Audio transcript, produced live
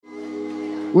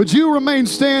Would you remain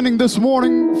standing this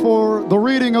morning for the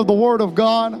reading of the Word of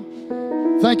God?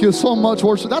 Thank you so much,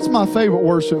 worship. That's my favorite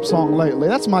worship song lately.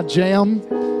 That's my jam.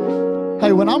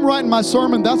 Hey, when I'm writing my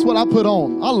sermon, that's what I put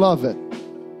on. I love it.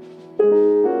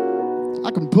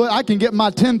 I can get my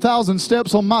 10,000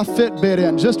 steps on my Fitbit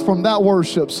in just from that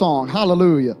worship song.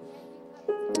 Hallelujah.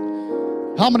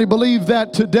 How many believe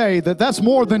that today, that that's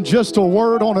more than just a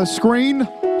word on a screen,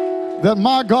 that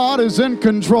my God is in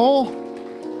control?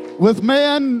 With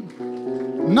man,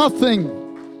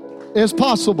 nothing is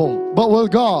possible, but with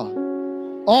God,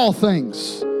 all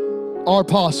things are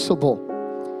possible.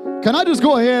 Can I just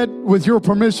go ahead, with your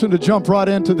permission, to jump right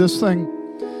into this thing?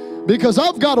 Because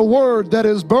I've got a word that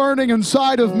is burning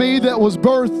inside of me that was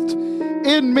birthed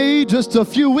in me just a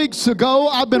few weeks ago.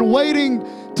 I've been waiting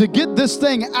to get this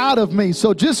thing out of me.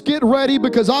 So just get ready,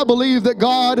 because I believe that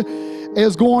God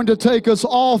is going to take us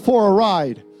all for a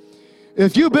ride.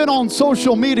 If you've been on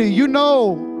social media, you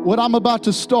know what I'm about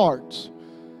to start.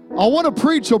 I want to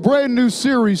preach a brand new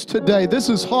series today. This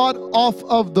is hot off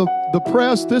of the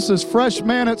press. This is fresh,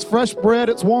 man. It's fresh bread.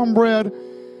 It's warm bread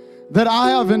that I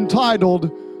have entitled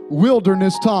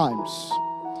Wilderness Times.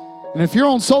 And if you're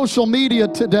on social media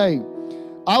today,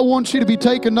 I want you to be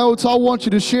taking notes. I want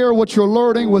you to share what you're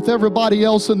learning with everybody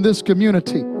else in this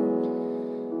community.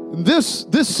 This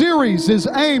series is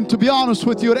aimed, to be honest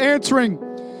with you, at answering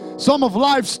some of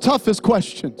life's toughest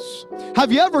questions.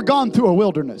 Have you ever gone through a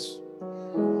wilderness?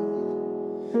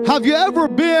 Have you ever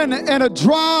been in a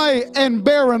dry and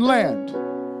barren land?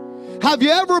 Have you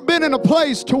ever been in a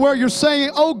place to where you're saying,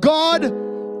 oh God,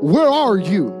 where are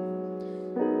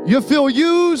you? You feel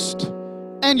used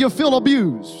and you feel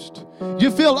abused.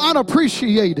 You feel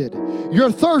unappreciated.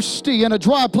 You're thirsty in a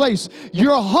dry place.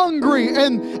 You're hungry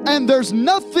and there's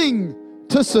nothing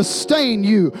to sustain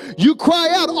you. You cry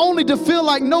out only to feel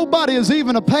like nobody is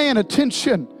even paying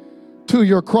attention to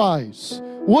your cries.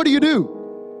 What do?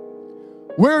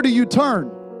 Where do you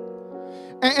turn?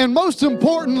 And most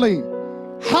importantly,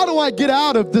 how do I get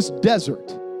out of this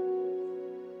desert?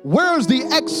 Where's the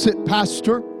exit,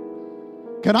 Pastor?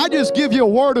 Can I just give you a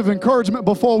word of encouragement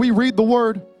before we read the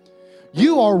word?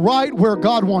 You are right where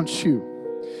God wants you.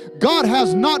 God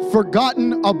has not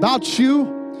forgotten about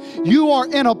you. You are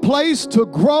in a place to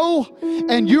grow,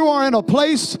 and you are in a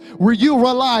place where you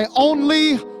rely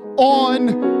only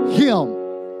on Him.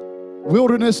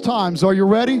 Wilderness times, are you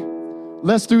ready?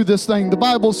 Let's do this thing. The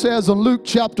Bible says in Luke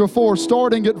chapter 4,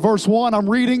 starting at verse 1, I'm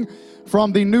reading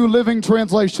from the New Living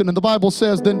Translation, and the Bible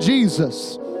says, then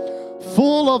Jesus,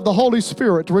 full of the Holy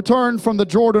Spirit, returned from the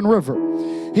Jordan River.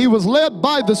 He was led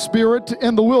by the Spirit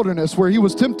in the wilderness, where he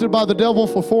was tempted by the devil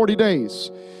for 40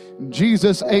 days.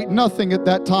 Jesus ate nothing at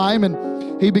that time,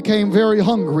 and he became very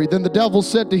hungry. Then the devil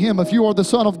said to him, if you are the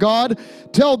Son of God,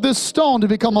 tell this stone to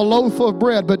become a loaf of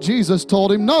bread. But Jesus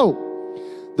told him, no.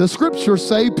 The scriptures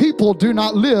say people do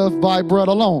not live by bread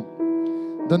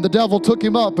alone. Then the devil took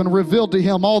him up and revealed to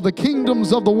him all the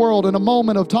kingdoms of the world in a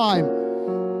moment of time.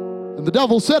 And the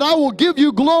devil said, I will give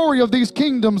you glory of these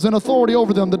kingdoms and authority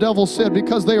over them. The devil said,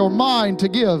 because they are mine to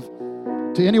give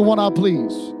to anyone I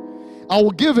please. I will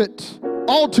give it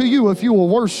all to you if you will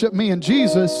worship me. And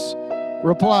Jesus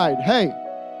replied, hey,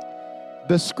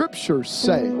 the scriptures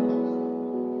say,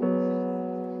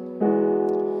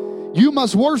 you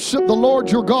must worship the Lord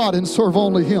your God and serve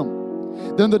only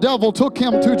Him. Then the devil took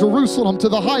him to Jerusalem, to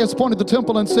the highest point of the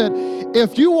temple, and said,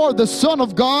 if you are the Son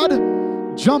of God,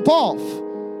 jump off.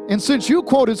 And since you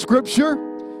quoted scripture,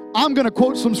 I'm going to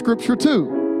quote some scripture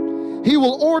too. He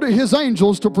will order His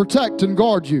angels to protect and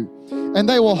guard you, and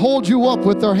they will hold you up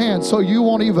with their hands so you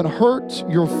won't even hurt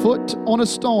your foot on a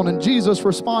stone. And Jesus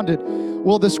responded,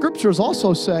 well, the scriptures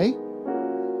also say,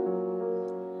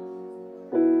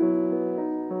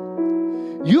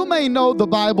 you may know the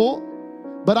Bible,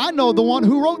 but I know the one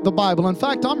who wrote the Bible. In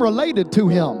fact, I'm related to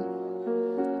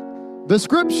him. The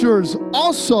scriptures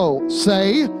also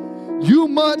say, you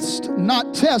must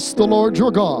not test the Lord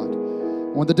your God.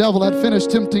 When the devil had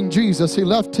finished tempting Jesus, he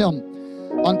left him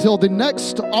until the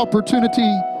next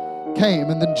opportunity came.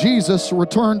 And then Jesus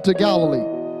returned to Galilee,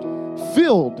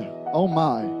 filled, oh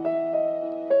my,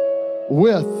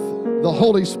 with the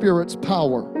Holy Spirit's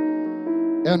power.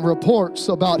 And reports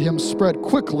about him spread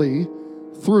quickly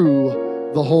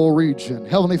through the whole region.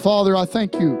 Heavenly Father, I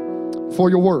thank you for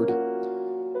your word.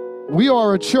 We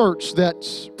are a church that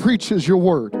preaches your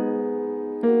word.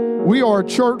 We are a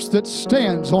church that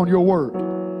stands on your word.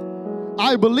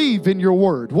 I believe in your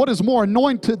word. What is more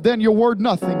anointed than your word?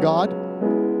 Nothing, God.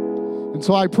 And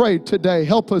so I pray today,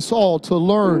 help us all to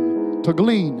learn, to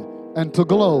glean, and to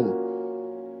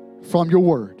glow from your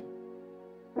word.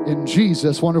 In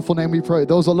Jesus' wonderful name we pray.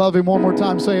 Those that love him one more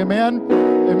time say amen.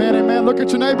 Amen, amen. Look at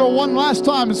your neighbor one last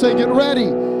time and say, get ready,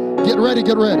 get ready,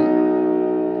 get ready.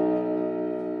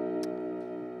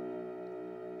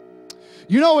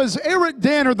 You know, as Eric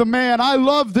Danner, the man, I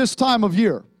love this time of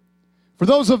year. For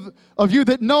those of you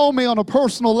that know me on a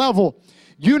personal level,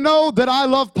 you know that I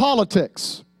love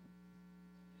politics.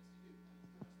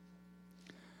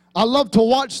 I love to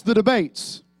watch the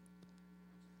debates.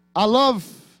 I love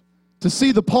to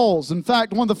see the polls. In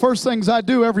fact, one of the first things I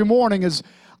do every morning is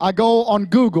I go on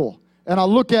Google and I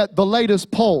look at the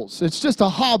latest polls. It's just a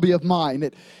hobby of mine.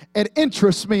 It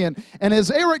interests me. And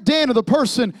as Eric Danner, the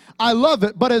person, I love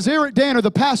it. But as Eric Danner, the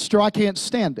pastor, I can't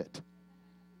stand it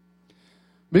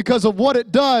because of what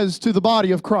it does to the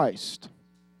body of Christ.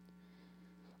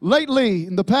 Lately,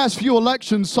 in the past few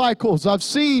election cycles, I've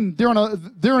seen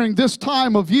during this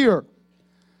time of year,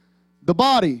 the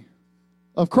body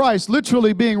of Christ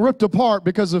literally being ripped apart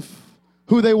because of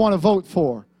who they want to vote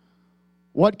for,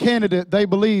 what candidate they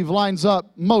believe lines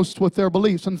up most with their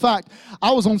beliefs. In fact,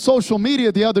 I was on social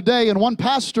media the other day, and one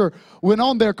pastor went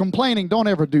on there complaining. Don't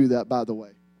ever do that, by the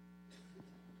way.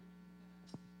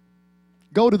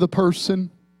 Go to the person.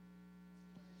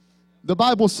 The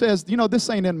Bible says, you know, this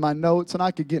ain't in my notes, and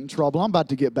I could get in trouble. I'm about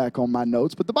to get back on my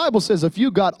notes. But the Bible says if you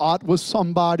got aught with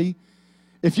somebody,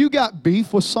 if you got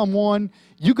beef with someone,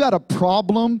 you got a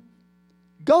problem,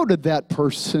 go to that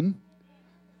person.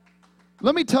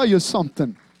 Let me tell you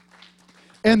something.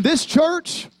 In this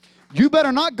church, you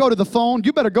better not go to the phone.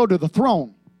 You better go to the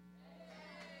throne.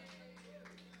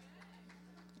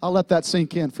 I'll let that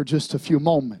sink in for just a few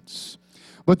moments.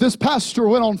 But this pastor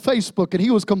went on Facebook and he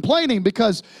was complaining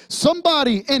because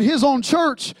somebody in his own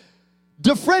church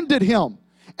defriended him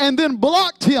and then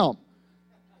blocked him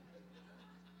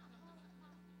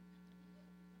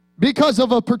because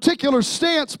of a particular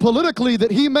stance politically that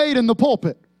he made in the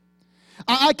pulpit.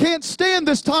 I can't stand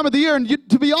this time of the year, and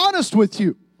to be honest with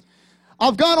you,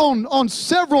 I've gone on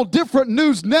several different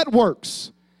news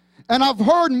networks, and I've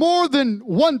heard more than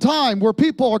one time where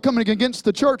people are coming against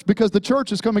the church because the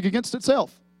church is coming against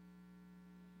itself.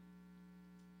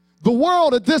 The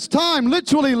world at this time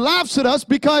literally laughs at us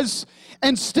because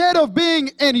instead of being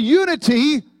in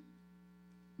unity,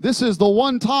 this is the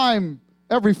one time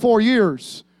every 4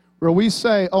 years where we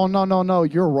say, oh, no,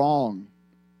 you're wrong.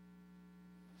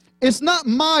 It's not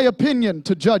my opinion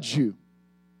to judge you.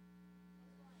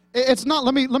 It's not,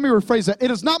 let me rephrase that.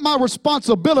 It is not my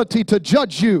responsibility to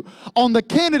judge you on the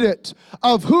candidate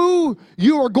of who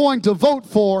you are going to vote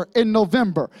for in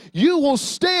November. You will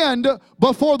stand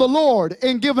before the Lord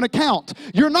and give an account.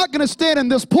 You're not going to stand in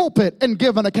this pulpit and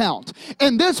give an account.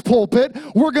 In this pulpit,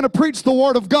 we're going to preach the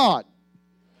Word of God.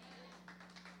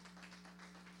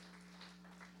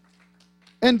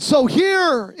 And so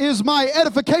here is my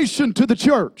edification to the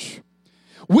church.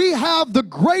 We have the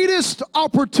greatest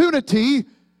opportunity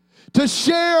to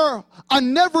share a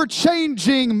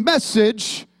never-changing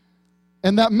message,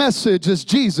 and that message is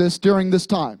Jesus during this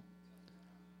time.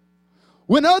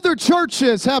 When other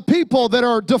churches have people that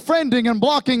are defriending and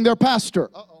blocking their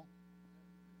pastor,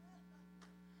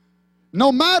 no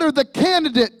matter the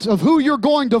candidate of who you're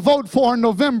going to vote for in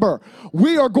November,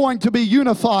 we are going to be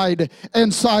unified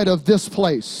inside of this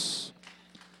place.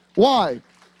 Why?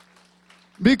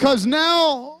 Because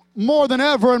now, more than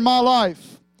ever in my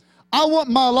life, I want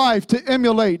my life to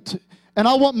emulate and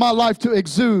I want my life to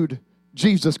exude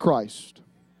Jesus Christ.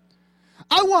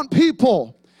 I want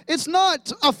people, it's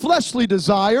not a fleshly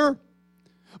desire,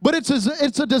 but it's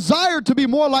a desire to be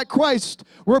more like Christ,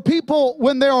 where people,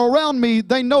 when they're around me,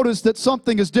 they notice that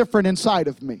something is different inside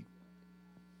of me.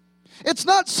 It's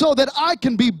not so that I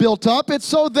can be built up, it's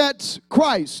so that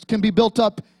Christ can be built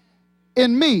up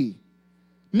in me.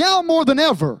 Now more than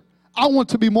ever, I want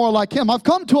to be more like Him. I've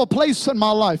come to a place in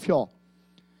my life, y'all,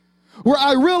 where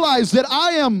I realize that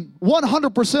I am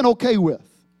 100% okay with.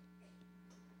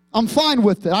 I'm fine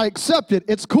with it. I accept it.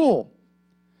 It's cool.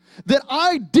 That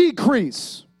I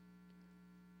decrease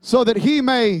so that He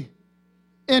may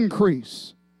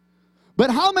increase.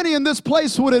 But how many in this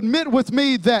place would admit with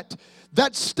me that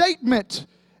that statement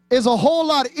is a whole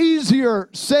lot easier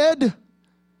said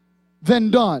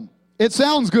than done? It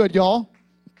sounds good, y'all.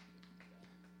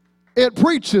 It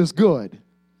preaches good.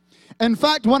 In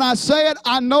fact, when I say it,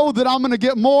 I know that I'm going to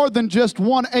get more than just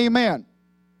one amen.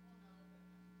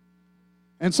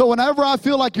 And so whenever I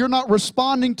feel like you're not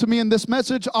responding to me in this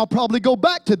message, I'll probably go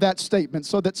back to that statement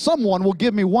so that someone will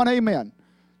give me one amen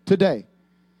today.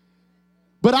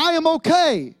 But I am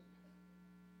okay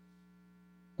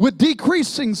with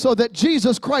decreasing so that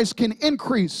Jesus Christ can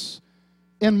increase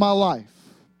in my life.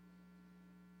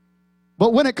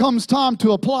 But when it comes time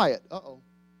to apply it,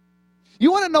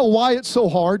 you want to know why it's so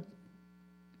hard?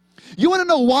 You want to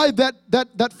know why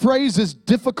that phrase is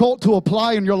difficult to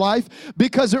apply in your life?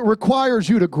 Because it requires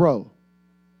you to grow.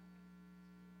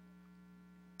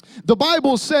 The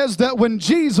Bible says that when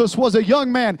Jesus was a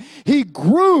young man, he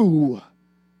grew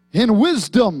in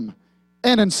wisdom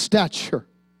and in stature.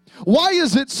 Why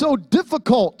is it so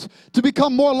difficult to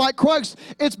become more like Christ?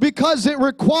 It's because it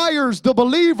requires the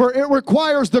believer, it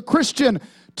requires the Christian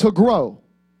to grow.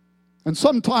 And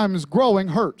sometimes growing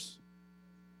hurts.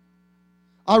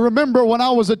 I remember when I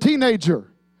was a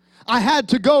teenager, I had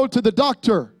to go to the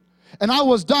doctor, and I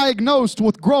was diagnosed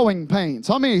with growing pains.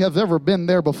 How many have ever been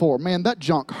there before? Man, that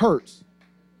junk hurts.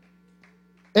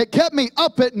 It kept me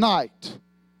up at night.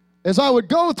 As I would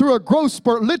go through a growth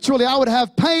spurt, literally I would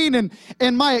have pain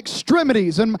in my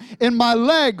extremities, and in my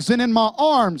legs, and in my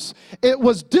arms. It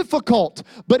was difficult.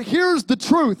 But here's the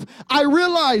truth. I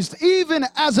realized even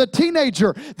as a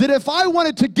teenager that if I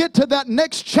wanted to get to that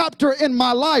next chapter in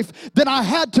my life, then I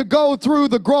had to go through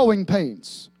the growing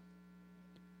pains.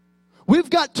 We've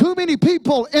got too many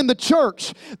people in the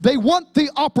church. They want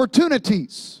the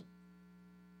opportunities.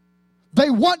 They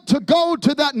want to go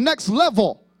to that next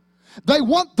level. They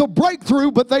want the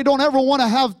breakthrough, but they don't ever want to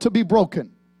have to be broken.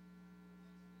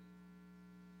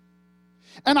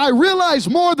 And I realize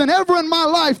more than ever in my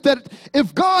life that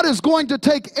if God is going to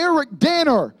take Eric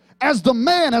Danner as the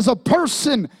man, as a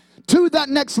person, to that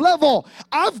next level,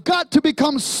 I've got to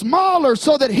become smaller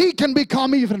so that he can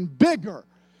become even bigger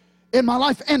in my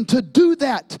life. And to do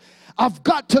that, I've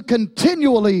got to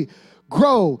continually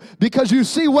grow. Because you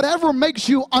see, whatever makes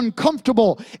you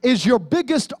uncomfortable is your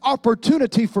biggest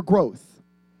opportunity for growth.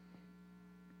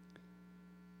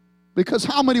 Because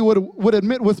how many would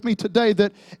admit with me today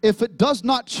that if it does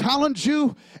not challenge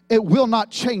you, it will not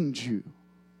change you?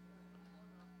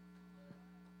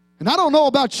 And I don't know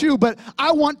about you, but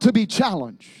I want to be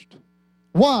challenged.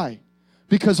 Why?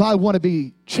 Because I want to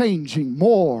be changing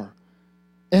more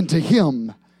into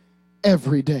Him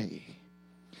every day.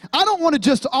 I don't want to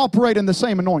just operate in the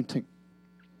same anointing.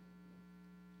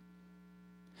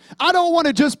 I don't want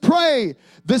to just pray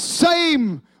the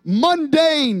same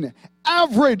mundane,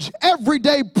 average,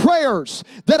 everyday prayers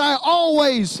that I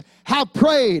always have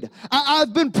prayed.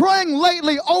 I've been praying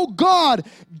lately, oh God,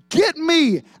 get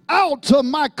me out of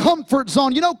my comfort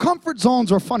zone. You know, comfort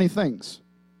zones are funny things.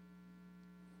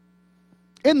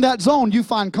 In that zone, you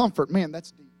find comfort. Man,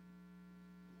 that's deep.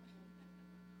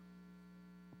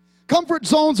 Comfort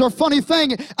zones are a funny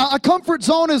thing. A comfort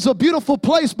zone is a beautiful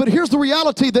place, but here's the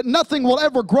reality that nothing will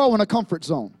ever grow in a comfort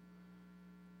zone.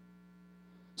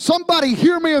 Somebody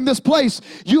hear me in this place.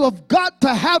 You have got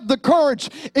to have the courage.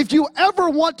 If you ever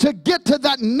want to get to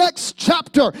that next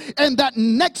chapter and that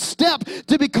next step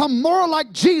to become more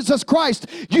like Jesus Christ,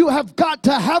 you have got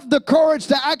to have the courage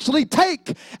to actually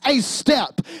take a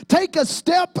step. Take a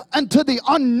step into the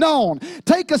unknown.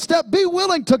 Take a step. Be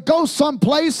willing to go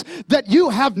someplace that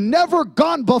you have never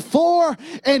gone before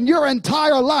in your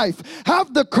entire life.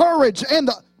 Have the courage and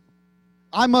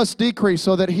I must decrease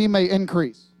so that He may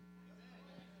increase.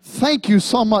 Thank you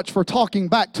so much for talking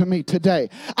back to me today.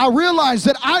 I realize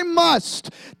that I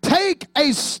must take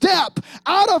a step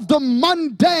out of the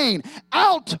mundane,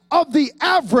 out of the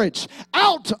average,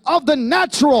 out of the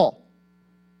natural.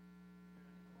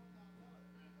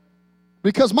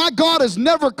 Because my God has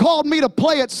never called me to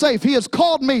play it safe. He has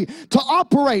called me to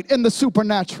operate in the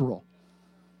supernatural.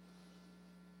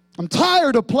 I'm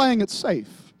tired of playing it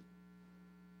safe.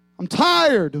 I'm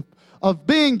tired of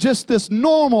being just this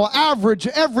normal, average,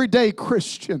 everyday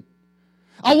Christian.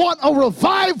 I want a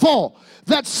revival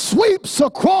that sweeps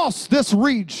across this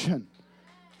region.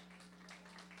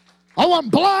 I want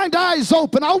blind eyes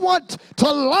open. I want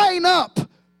to line up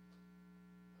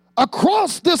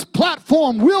across this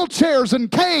platform wheelchairs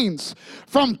and canes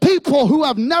from people who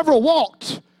have never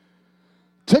walked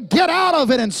to get out of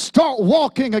it and start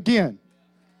walking again.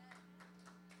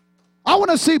 I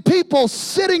want to see people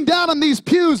sitting down in these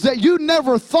pews that you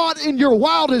never thought in your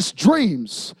wildest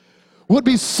dreams would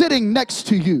be sitting next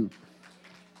to you.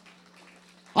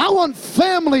 I want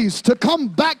families to come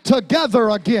back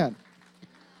together again.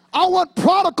 I want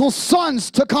prodigal sons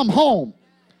to come home.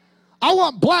 I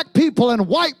want black people and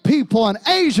white people and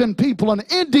Asian people and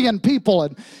Indian people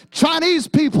and Chinese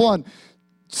people and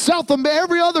South America,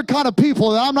 every other kind of people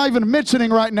that I'm not even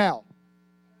mentioning right now,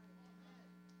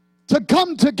 to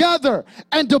come together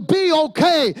and to be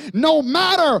okay no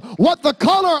matter what the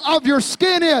color of your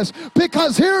skin is.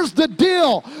 Because here's the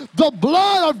deal. The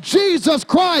blood of Jesus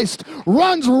Christ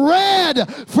runs red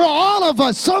for all of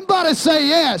us. Somebody say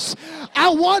yes. I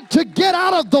want to get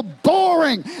out of the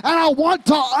boring and I want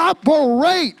to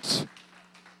operate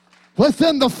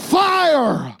within the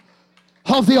fire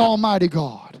of the Almighty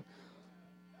God.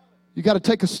 You got to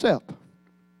take a step.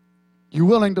 You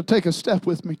willing to take a step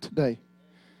with me today?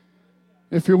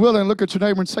 If you're willing, look at your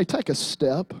neighbor and say, take a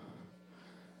step.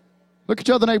 Look at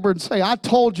your other neighbor and say, I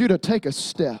told you to take a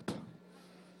step.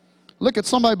 Look at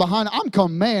somebody behind, I'm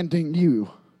commanding you.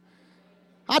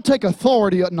 I take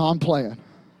authority. No, I'm playing.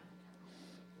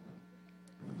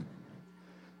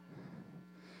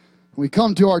 We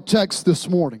come to our text this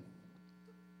morning.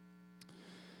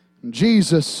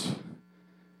 Jesus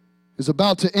is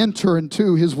about to enter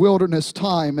into his wilderness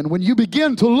time. And when you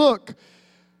begin to look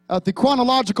at the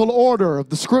chronological order of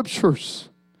the scriptures,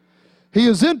 he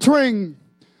is entering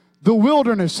the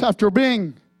wilderness after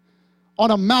being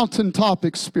on a mountaintop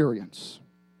experience.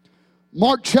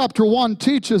 Mark chapter 1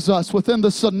 teaches us within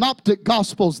the synoptic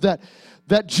gospels that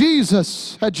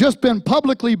Jesus had just been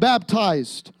publicly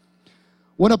baptized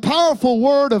when a powerful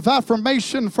word of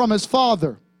affirmation from his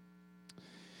Father,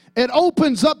 it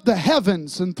opens up the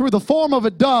heavens, and through the form of a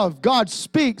dove, God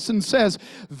speaks and says,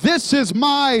 this is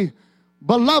my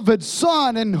beloved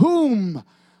Son in whom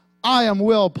I am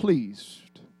well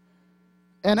pleased.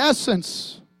 In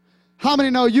essence, how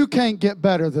many know you can't get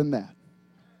better than that?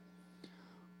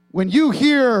 When you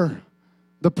hear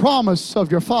the promise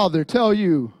of your Father tell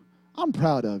you, I'm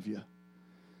proud of you.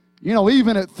 You know,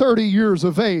 even at 30 years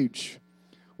of age,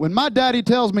 when my daddy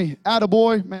tells me,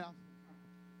 attaboy, man,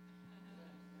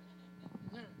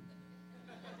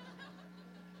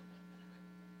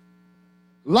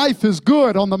 life is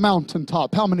good on the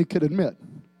mountaintop. How many could admit?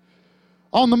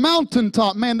 On the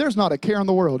mountaintop, man, there's not a care in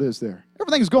the world, is there?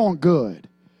 Everything's going good.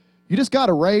 You just got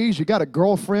a raise, you got a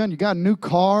girlfriend, you got a new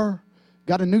car,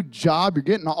 got a new job, you're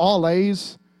getting all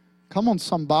A's. Come on,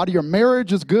 somebody. Your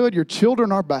marriage is good, your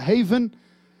children are behaving.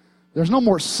 There's no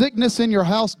more sickness in your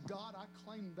house. God, I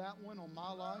claim that one on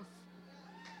my life.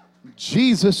 In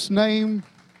Jesus' name.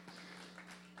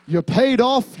 You paid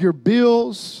off your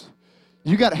bills.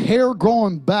 You got hair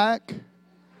growing back.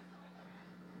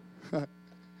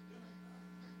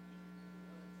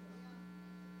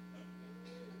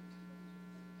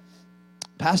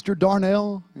 Pastor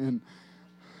Darnell and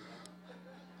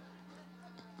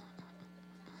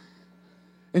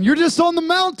you're just on the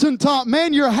mountaintop,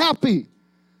 man. You're happy.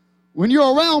 When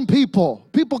you're around people,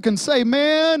 people can say,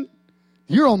 man,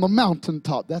 you're on the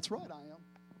mountaintop. That's right, I am.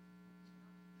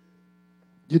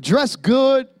 You dress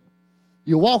good.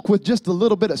 You walk with just a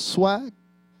little bit of swag.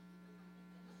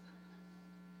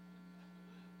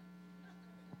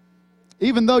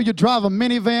 Even though you drive a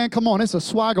minivan, come on, it's a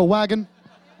swagger wagon.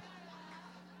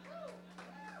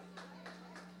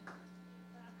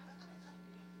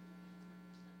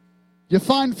 You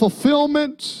find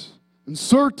fulfillment and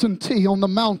certainty on the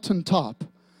mountaintop.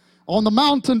 On the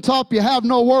mountaintop, you have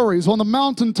no worries. On the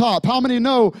mountaintop, how many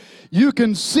know you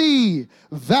can see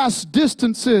vast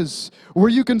distances where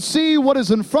you can see what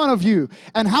is in front of you?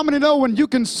 And how many know when you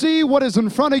can see what is in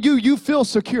front of you, you feel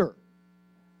secure?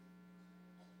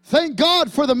 Thank God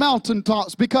for the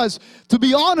mountaintops, because to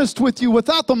be honest with you,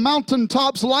 without the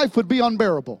mountaintops, life would be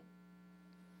unbearable.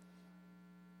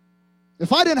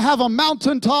 If I didn't have a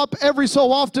mountaintop every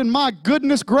so often, my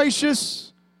goodness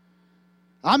gracious,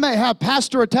 I may have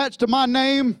pastor attached to my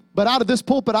name, but out of this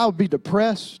pulpit I would be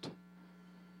depressed.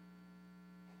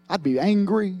 I'd be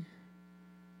angry,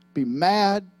 be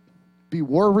mad, be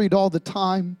worried all the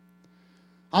time.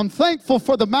 I'm thankful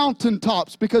for the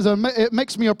mountaintops because it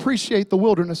makes me appreciate the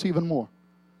wilderness even more.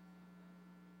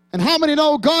 And how many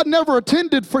know God never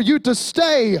intended for you to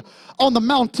stay on the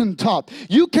mountaintop?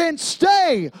 You can't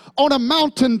stay on a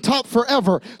mountaintop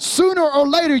forever. Sooner or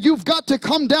later, you've got to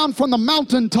come down from the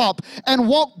mountaintop and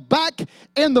walk back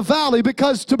in the valley,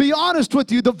 because to be honest with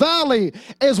you, the valley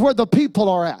is where the people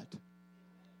are at.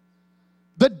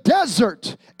 The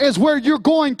desert is where you're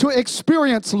going to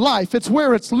experience life. It's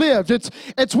where it's lived.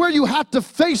 It's where you have to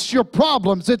face your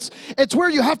problems. It's where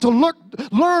you have to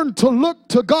learn to look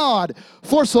to God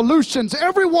for solutions.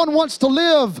 Everyone wants to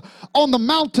live on the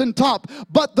mountaintop,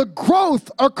 but the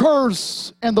growth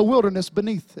occurs in the wilderness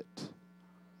beneath it.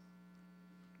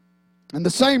 And the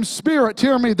same Spirit,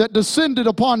 hear me, that descended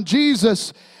upon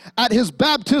Jesus at his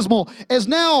baptismal is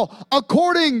now,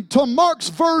 according to Mark's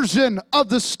version of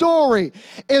the story,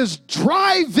 is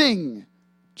driving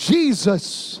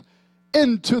Jesus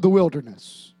into the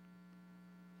wilderness.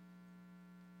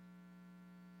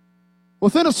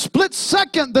 Within a split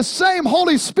second, the same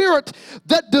Holy Spirit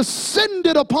that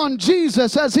descended upon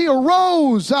Jesus as he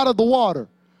arose out of the water.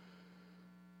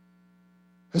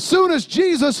 As soon as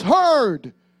Jesus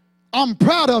heard, I'm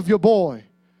proud of you, boy.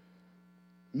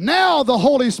 Now the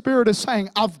Holy Spirit is saying,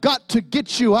 I've got to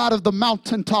get you out of the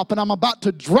mountaintop, and I'm about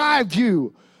to drive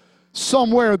you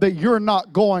somewhere that you're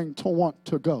not going to want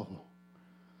to go.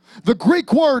 The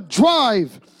Greek word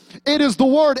drive, it is the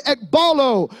word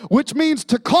ekbalo, which means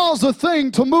to cause a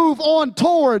thing to move on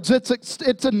towards its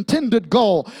intended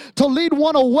goal, to lead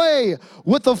one away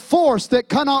with a force that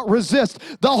cannot resist.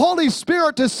 The Holy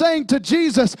Spirit is saying to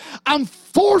Jesus, I'm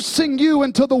forcing you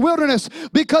into the wilderness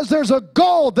because there's a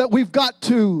goal that we've got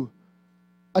to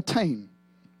attain.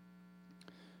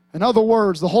 In other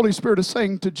words, the Holy Spirit is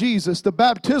saying to Jesus, the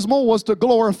baptismal was to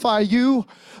glorify you,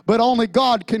 but only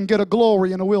God can get a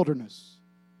glory in a wilderness.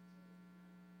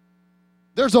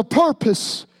 There's a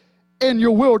purpose in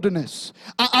your wilderness.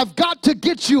 I've got to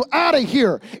get you out of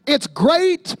here. It's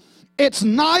great. It's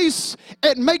nice.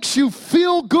 It makes you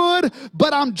feel good.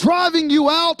 But I'm driving you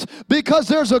out because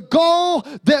there's a goal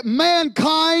that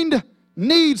mankind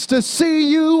needs to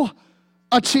see you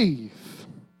achieve.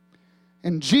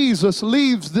 And Jesus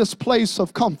leaves this place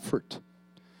of comfort.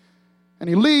 And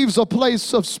he leaves a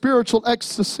place of spiritual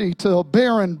ecstasy to a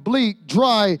barren, bleak,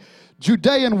 dry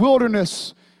Judean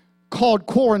wilderness called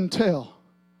Quarantel.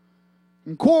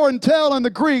 And Quarantel in the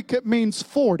Greek, it means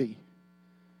 40.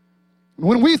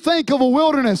 When we think of a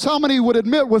wilderness, how many would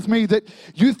admit with me that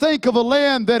you think of a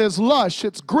land that is lush,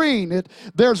 it's green,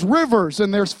 there's rivers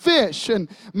and there's fish, and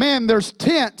man, there's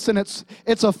tents, and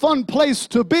it's a fun place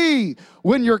to be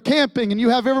when you're camping and you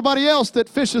have everybody else that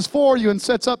fishes for you and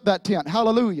sets up that tent.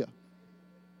 Hallelujah.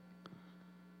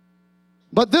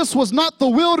 But this was not the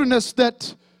wilderness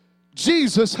that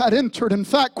Jesus had entered. In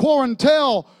fact,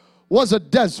 Quarantel was a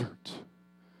desert.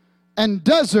 And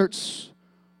deserts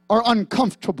are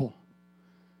uncomfortable.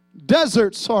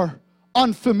 Deserts are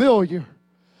unfamiliar.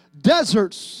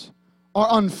 Deserts are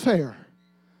unfair.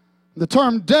 The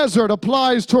term desert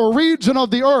applies to a region of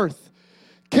the earth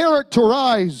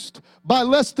characterized by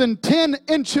less than 10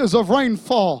 inches of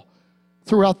rainfall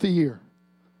throughout the year.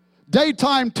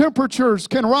 Daytime temperatures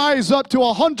can rise up to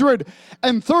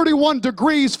 131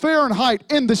 degrees Fahrenheit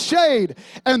in the shade,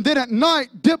 and then at night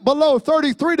dip below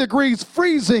 33 degrees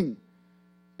freezing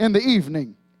in the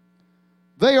evening.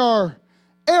 They are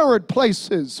arid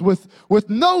places with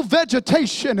no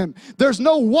vegetation, and there's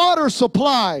no water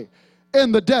supply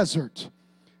in the desert.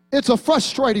 It's a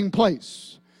frustrating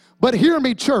place. But hear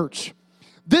me, church.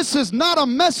 This is not a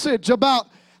message about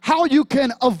how you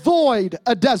can avoid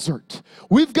a desert.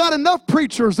 We've got enough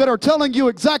preachers that are telling you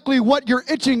exactly what your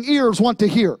itching ears want to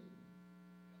hear.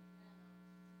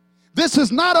 This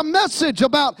is not a message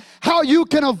about how you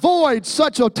can avoid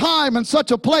such a time and such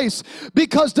a place,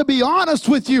 because to be honest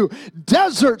with you,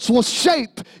 deserts will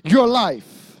shape your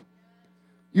life.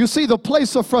 You see, the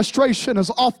place of frustration is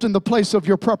often the place of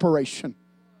your preparation.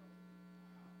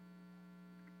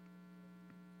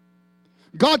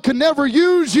 God can never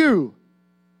use you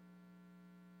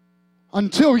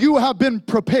until you have been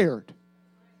prepared.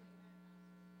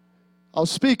 I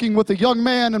was speaking with a young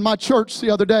man in my church the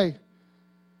other day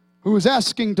who was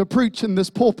asking to preach in this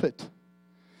pulpit.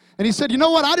 And he said, you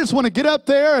know what, I just want to get up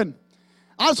there and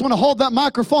I just want to hold that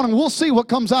microphone and we'll see what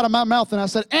comes out of my mouth. And I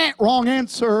said, wrong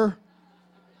answer.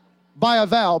 By a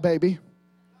vow, baby.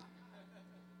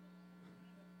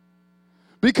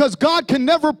 Because God can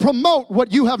never promote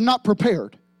what you have not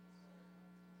prepared.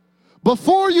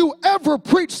 Before you ever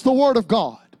preach the Word of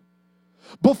God,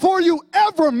 before you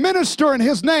ever minister in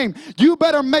His name, you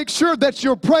better make sure that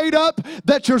you're prayed up,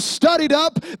 that you're studied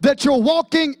up, that you're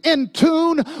walking in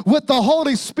tune with the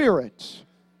Holy Spirit.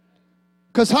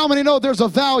 Because how many know there's a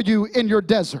value in your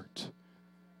desert?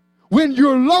 When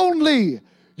you're lonely,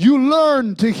 you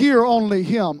learn to hear only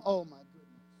Him. Oh my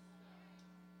goodness.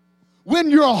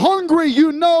 When you're hungry,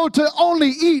 you know to only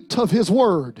eat of His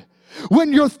Word.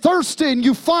 When you're thirsty and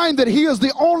you find that He is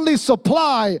the only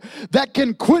supply that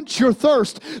can quench your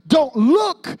thirst,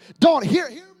 don't hear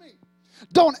me.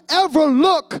 Don't ever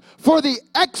look for the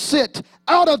exit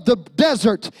out of the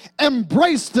desert.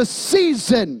 Embrace the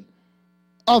season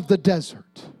of the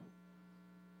desert.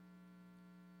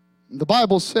 The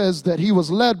Bible says that He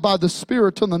was led by the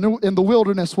Spirit in the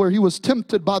wilderness, where He was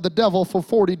tempted by the devil for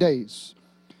 40 days.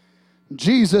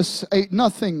 Jesus ate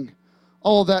nothing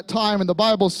all that time, and the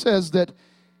Bible says that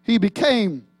He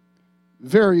became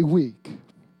very weak.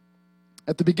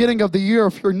 At the beginning of the year,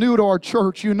 if you're new to our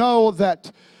church, you know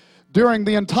that during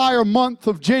the entire month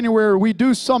of January, we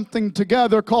do something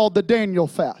together called the Daniel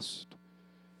Fast.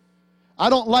 I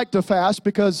don't like to fast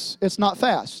because it's not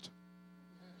fast.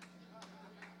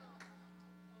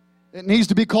 It needs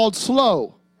to be called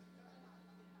slow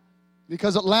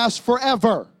because it lasts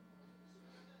forever.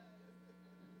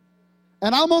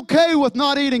 And I'm okay with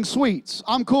not eating sweets.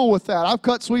 I'm cool with that. I've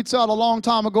cut sweets out a long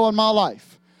time ago in my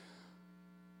life.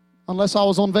 Unless I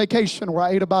was on vacation where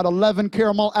I ate about 11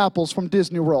 caramel apples from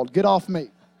Disney World. Get off me.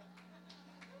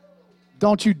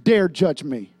 Don't you dare judge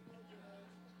me.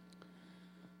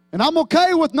 And I'm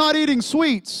okay with not eating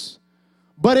sweets,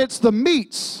 but it's the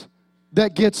meats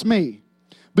that gets me.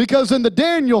 Because in the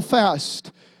Daniel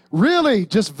fast, really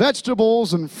just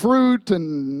vegetables and fruit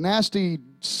and nasty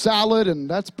salad, and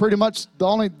that's pretty much the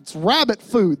only, it's rabbit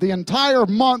food the entire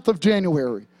month of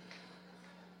January.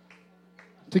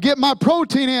 To get my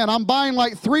protein in, I'm buying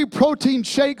like 3 protein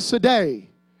shakes a day.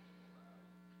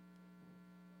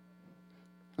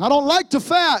 I don't like to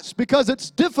fast because it's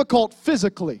difficult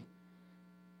physically.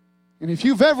 And if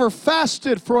you've ever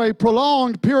fasted for a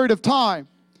prolonged period of time,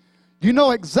 you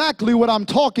know exactly what I'm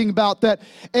talking about, that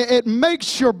it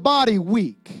makes your body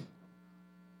weak.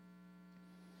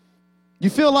 You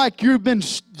feel like you've been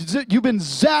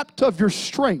zapped of your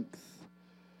strength.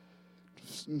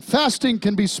 Fasting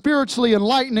can be spiritually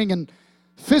enlightening and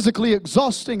physically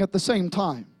exhausting at the same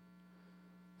time.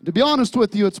 To be honest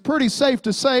with you, it's pretty safe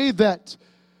to say that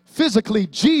physically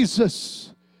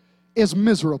Jesus is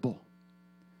miserable.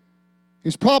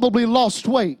 He's probably lost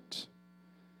weight.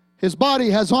 His body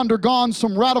has undergone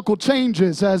some radical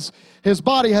changes as his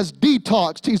body has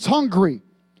detoxed. He's hungry.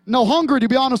 No, hungry, to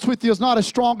be honest with you, is not a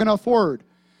strong enough word.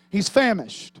 He's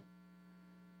famished.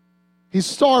 He's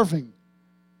starving.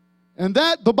 And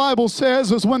that, the Bible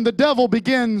says, is when the devil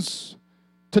begins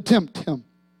to tempt him.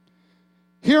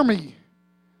 Hear me.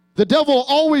 The devil will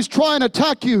always try and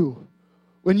attack you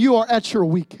when you are at your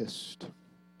weakest.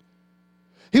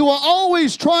 He will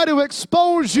always try to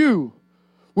expose you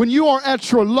when you are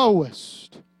at your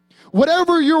lowest.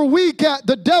 Whatever you're weak at,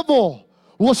 the devil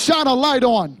will shine a light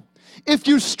on. If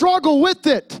you struggle with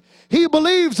it, he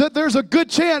believes that there's a good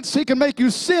chance he can make you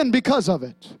sin because of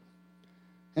it.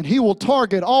 And he will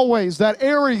target always that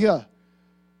area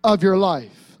of your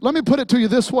life. Let me put it to you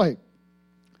this way.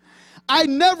 I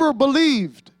never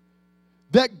believed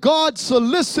that God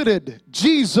solicited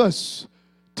Jesus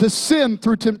to sin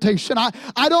through temptation.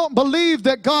 I don't believe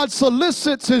that God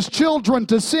solicits his children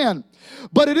to sin.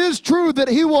 But it is true that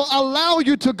he will allow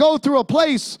you to go through a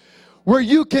place where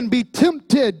you can be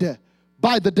tempted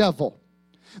by the devil.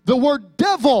 The word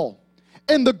devil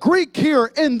in the Greek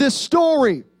here in this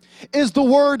story is the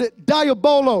word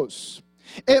diabolos.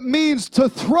 It means to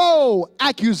throw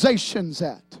accusations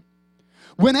at.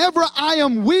 Whenever I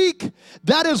am weak,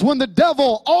 that is when the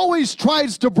devil always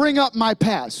tries to bring up my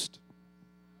past.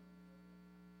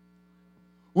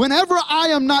 Whenever I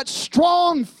am not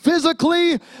strong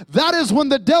physically, that is when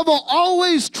the devil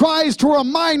always tries to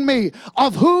remind me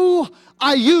of who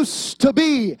I used to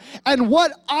be and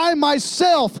what I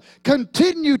myself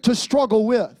continue to struggle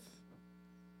with.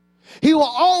 He will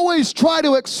always try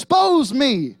to expose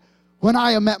me when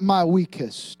I am at my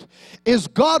weakest. Is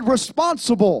God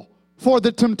responsible for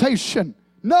the temptation?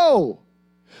 No.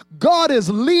 God is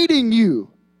leading you.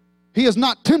 He is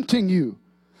not tempting you.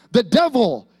 The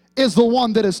devil is the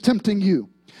one that is tempting you.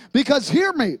 Because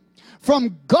hear me,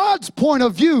 from God's point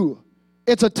of view,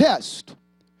 it's a test.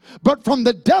 But from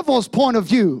the devil's point of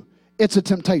view, it's a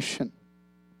temptation.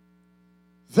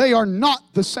 They are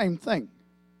not the same thing.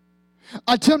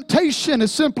 A temptation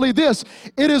is simply this.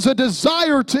 It is a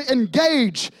desire to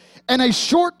engage in a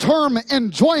short-term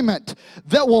enjoyment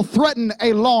that will threaten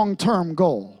a long-term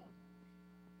goal.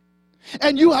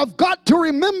 And you have got to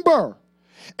remember,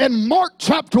 in Mark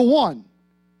chapter 1,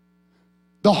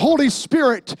 the Holy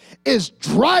Spirit is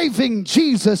driving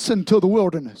Jesus into the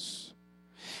wilderness.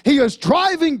 He is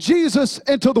driving Jesus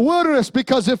into the wilderness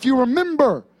because if you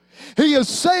remember, he is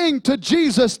saying to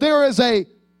Jesus, there is a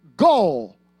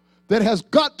goal that has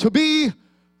got to be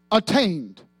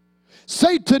attained.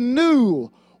 Satan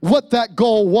knew what that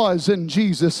goal was in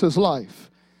Jesus' life.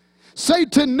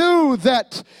 Satan knew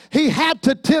that he had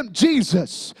to tempt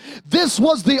Jesus. This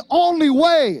was the only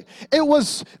way. It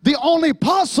was the only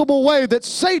possible way that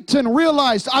Satan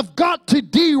realized, I've got to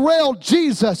derail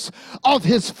Jesus of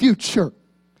his future.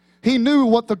 He knew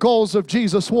what the goals of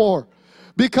Jesus were.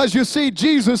 Because you see,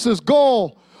 Jesus'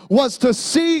 goal was to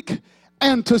seek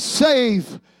and to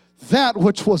save that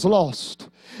which was lost.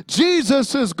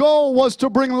 Jesus' goal was to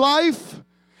bring life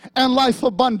and life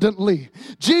abundantly.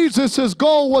 Jesus'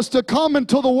 goal was to come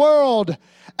into the world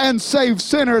and save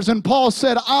sinners. And Paul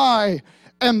said, I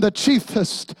am the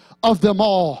chiefest of them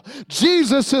all.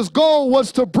 Jesus' goal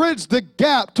was to bridge the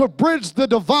gap, to bridge the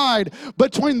divide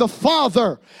between the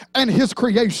Father and his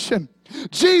creation.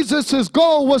 Jesus'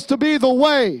 goal was to be the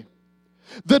way,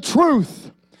 the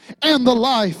truth, and the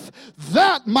life.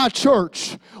 That, my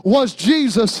church, was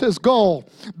Jesus' goal.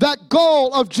 That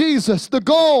goal of Jesus, the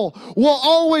goal will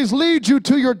always lead you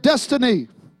to your destiny,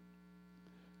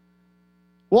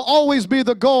 will always be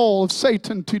the goal of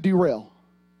Satan to derail.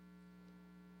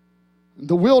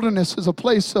 The wilderness is a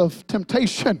place of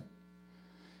temptation.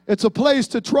 It's a place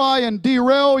to try and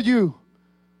derail you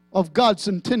of God's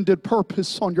intended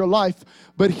purpose on your life.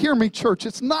 But hear me, church,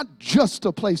 it's not just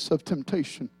a place of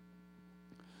temptation,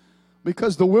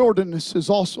 because the wilderness is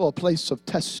also a place of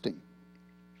testing.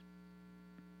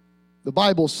 The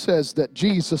Bible says that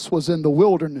Jesus was in the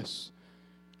wilderness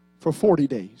for 40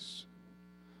 days.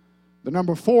 The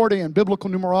number 40 in biblical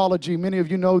numerology, many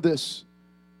of you know this.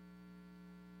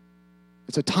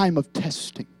 It's a time of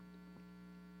testing.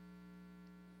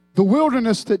 The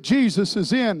wilderness that Jesus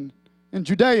is in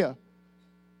Judea,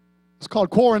 it's called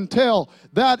Quarantel.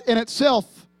 That in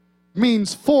itself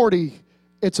means 40.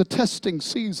 It's a testing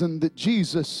season that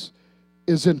Jesus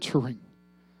is entering.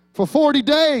 For 40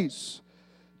 days,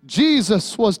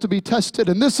 Jesus was to be tested.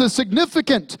 And this is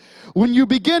significant when you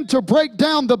begin to break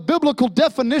down the biblical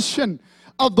definition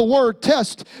of the word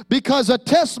test, because a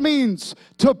test means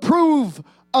to prove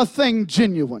a thing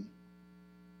genuine.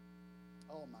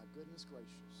 Oh my goodness gracious.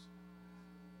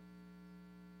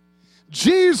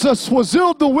 Jesus was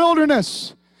in the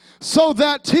wilderness so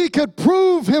that he could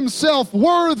prove himself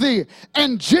worthy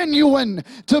and genuine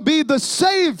to be the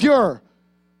Savior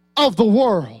of the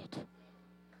world.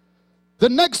 The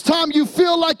next time you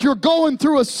feel like you're going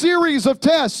through a series of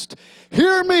tests,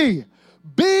 hear me,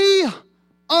 be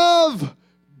of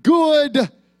good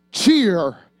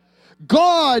cheer.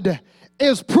 God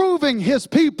is proving his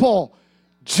people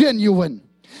genuine.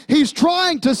 He's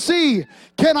trying to see,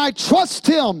 can I trust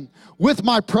him with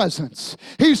my presence?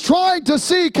 He's trying to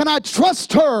see, can I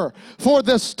trust her for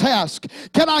this task?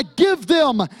 Can I give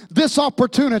them this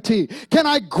opportunity? Can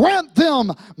I grant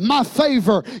them my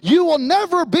favor? You will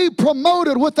never be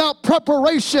promoted without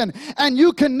preparation, and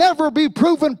you can never be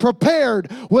proven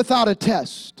prepared without a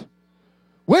test.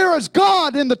 Where is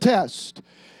God in the test?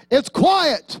 It's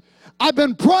quiet. I've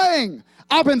been praying.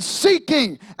 I've been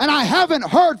seeking, and I haven't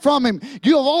heard from him.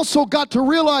 You have also got to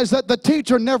realize that the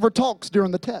teacher never talks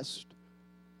during the test.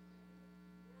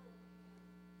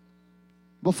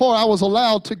 Before I was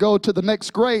allowed to go to the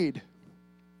next grade,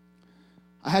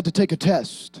 I had to take a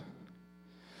test.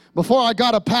 Before I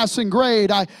got a passing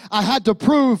grade, I had to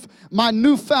prove my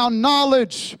newfound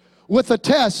knowledge with a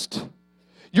test.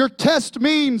 Your test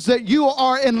means that you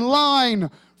are in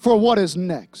line for what is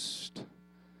next.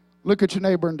 Look at your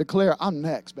neighbor and declare, I'm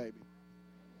next, baby.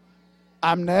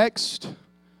 I'm next.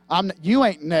 You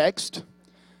ain't next,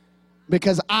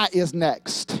 because I is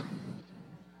next.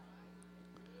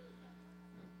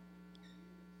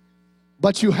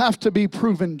 But you have to be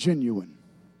proven genuine.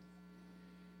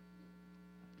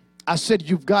 I said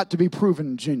you've got to be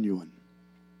proven genuine.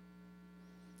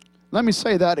 Let me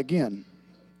say that again.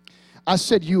 I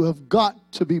said you have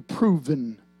got to be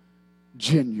proven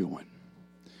genuine.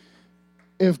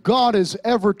 If God is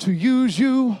ever to use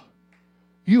you,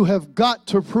 you have got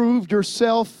to prove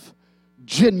yourself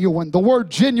genuine. The word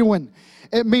genuine,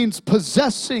 it means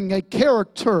possessing a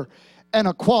character and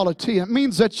a quality. It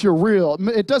means that you're real.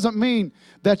 It doesn't mean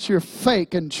that you're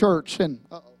fake in church.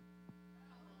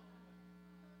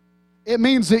 It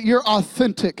means that you're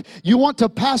authentic. You want to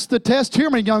pass the test?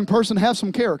 Hear me, young person, have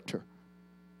some character.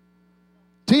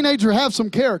 Teenager, have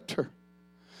some character.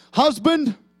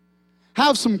 Husband,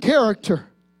 have some character.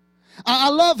 I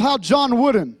love how John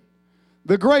Wooden,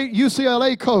 the great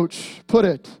UCLA coach, put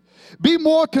it. Be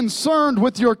more concerned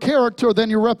with your character than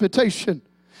your reputation,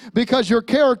 because your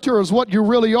character is what you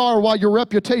really are, while your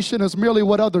reputation is merely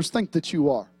what others think that you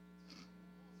are.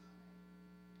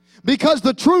 Because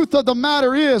the truth of the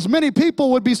matter is, many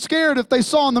people would be scared if they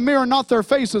saw in the mirror not their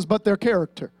faces but their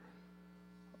character.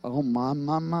 Oh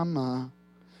my.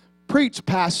 Preach,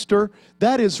 pastor.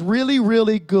 That is really,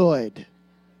 really good.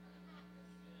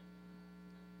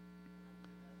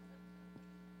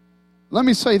 Let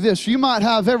me say this. You might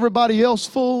have everybody else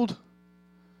fooled,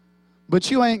 but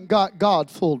you ain't got God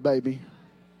fooled, baby.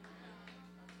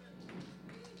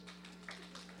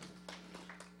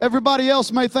 Everybody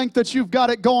else may think that you've got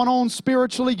it going on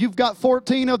spiritually. You've got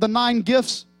 14 of the 9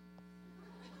 gifts.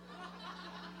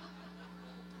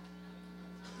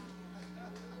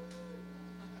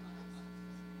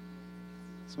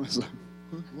 Somebody's like,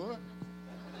 what?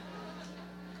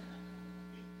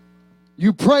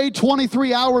 You pray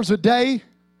 23 hours a day,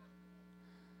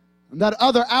 and that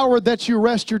other hour that you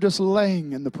rest, you're just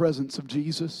laying in the presence of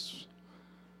Jesus.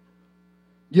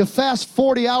 You fast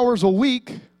 40 hours a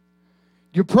week.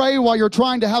 You pray while you're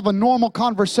trying to have a normal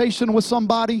conversation with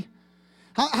somebody.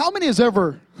 How many has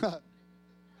ever...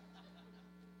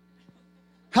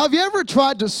 Have you ever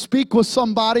tried to speak with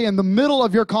somebody in the middle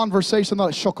of your conversation?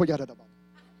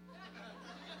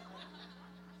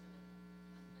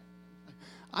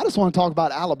 I just want to talk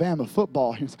about Alabama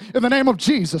football. In the name of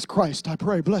Jesus Christ, I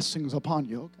pray blessings upon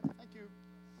you. Okay, thank you.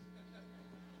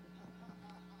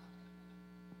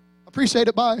 Appreciate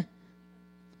it. Bye.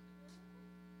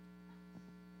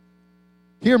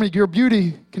 Hear me, your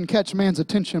beauty can catch man's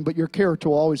attention, but your character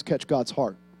will always catch God's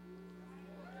heart.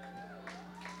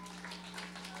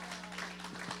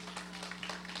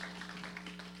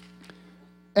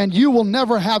 And you will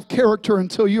never have character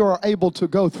until you are able to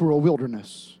go through a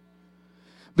wilderness.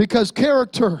 Because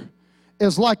character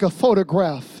is like a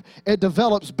photograph. It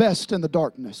develops best in the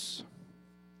darkness.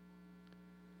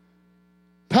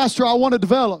 Pastor, I want to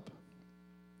develop.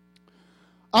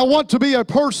 I want to be a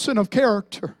person of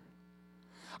character.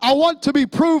 I want to be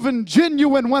proven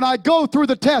genuine when I go through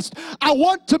the test. I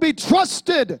want to be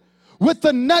trusted with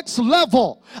the next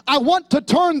level. I want to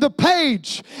turn the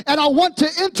page and I want to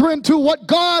enter into what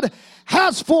God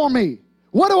has for me.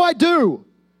 What do?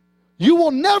 You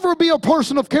will never be a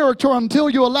person of character until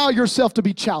you allow yourself to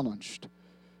be challenged.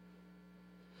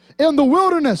 In the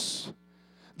wilderness,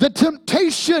 the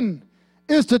temptation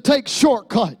is to take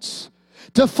shortcuts,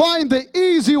 to find the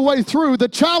easy way through. The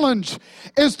challenge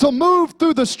is to move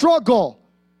through the struggle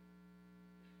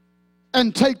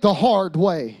and take the hard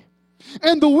way.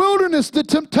 In the wilderness, the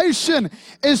temptation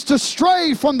is to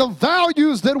stray from the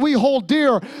values that we hold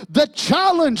dear. The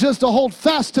challenge is to hold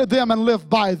fast to them and live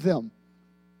by them.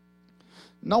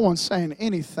 No one's saying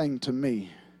anything to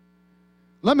me.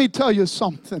 Let me tell you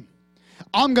something.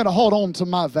 I'm going to hold on to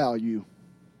my value.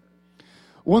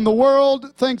 When the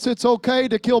world thinks it's okay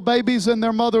to kill babies in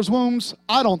their mother's wombs,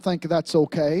 I don't think that's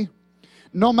okay.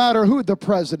 No matter who the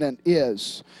president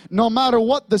is, no matter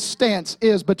what the stance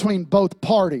is between both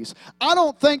parties, I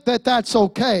don't think that that's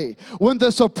okay. When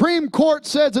the Supreme Court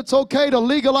says it's okay to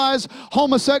legalize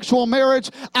homosexual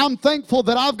marriage, I'm thankful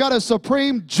that I've got a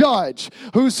Supreme Judge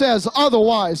who says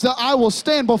otherwise, that I will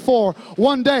stand before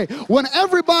one day. When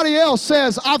everybody else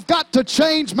says I've got to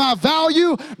change my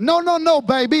value, no,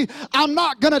 baby. I'm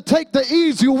not going to take the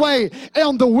easy way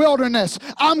in the wilderness.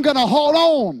 I'm going to hold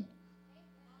on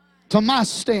to my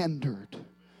standard.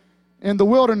 In the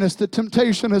wilderness, the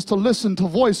temptation is to listen to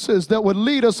voices that would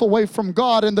lead us away from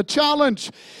God. And the challenge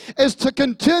is to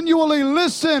continually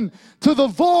listen to the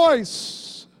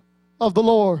voice of the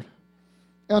Lord.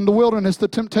 In the wilderness, the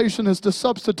temptation is to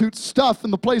substitute stuff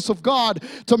in the place of God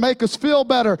to make us feel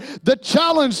better. The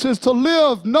challenge is to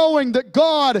live knowing that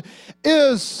God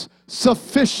is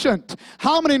sufficient.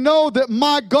 How many know that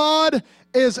my God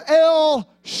is El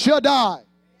Shaddai?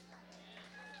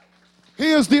 He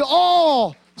is the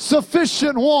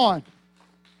all-sufficient one.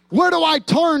 Where do I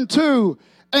turn to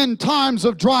in times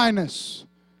of dryness?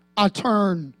 I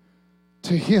turn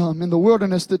to Him. In the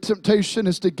wilderness, the temptation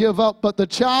is to give up, but the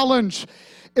challenge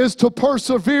is to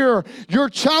persevere. Your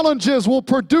challenges will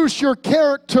produce your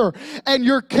character, and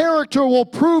your character will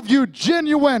prove you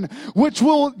genuine,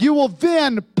 you will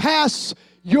then pass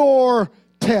your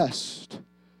test.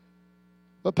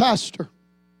 But Pastor,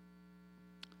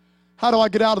 how do I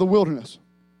get out of the wilderness?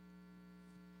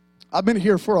 I've been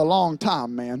here for a long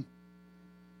time, man.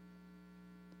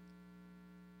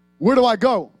 Where do I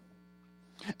go?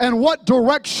 And what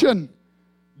direction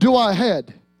do I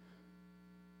head?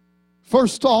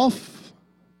 First off,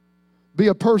 be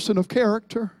a person of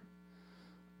character.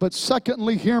 But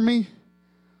secondly, hear me,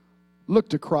 look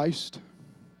to Christ.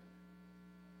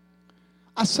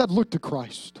 I said look to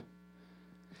Christ.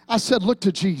 I said look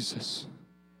to Jesus.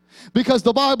 Because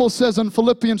the Bible says in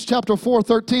Philippians chapter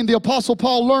 4:13, the Apostle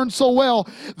Paul learned so well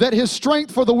that his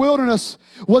strength for the wilderness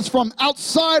was from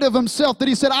outside of himself, that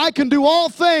he said, I can do all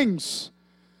things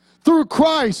through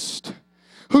Christ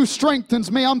who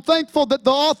strengthens me. I'm thankful that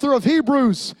the author of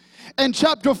Hebrews in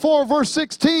chapter 4 verse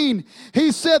 16,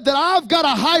 he said that I've got a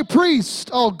high priest,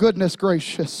 oh goodness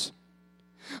gracious,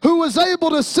 who was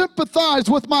able to sympathize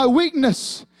with my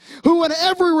weakness, who in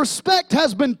every respect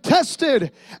has been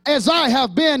tested as I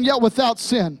have been, yet without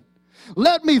sin.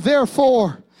 Let me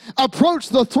therefore approach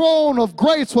the throne of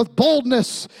grace with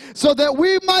boldness, so that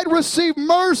we might receive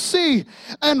mercy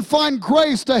and find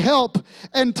grace to help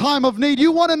in time of need.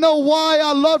 You want to know why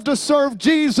I love to serve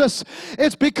Jesus?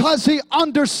 It's because He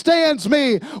understands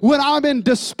me when I'm in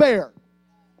despair.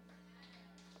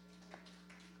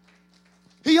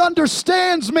 He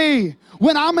understands me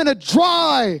when I'm in a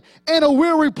dry and a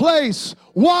weary place.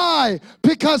 Why?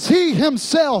 Because He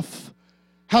Himself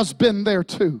has been there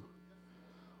too.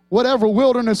 Whatever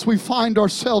wilderness we find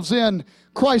ourselves in,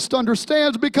 Christ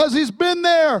understands because He's been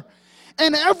there.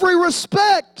 In every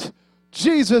respect,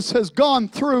 Jesus has gone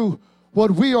through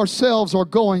what we ourselves are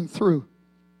going through.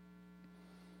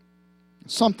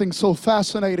 Something so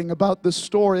fascinating about this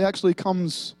story actually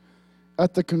comes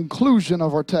at the conclusion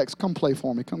of our text. Come play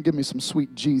for me. Come give me some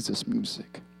sweet Jesus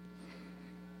music.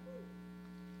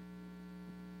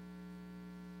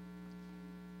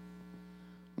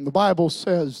 And the Bible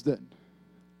says that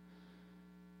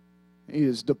he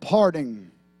is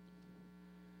departing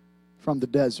from the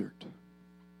desert.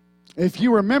 If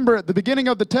you remember at the beginning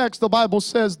of the text, the Bible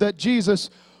says that Jesus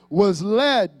was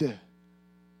led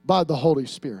by the Holy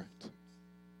Spirit.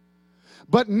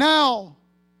 But now,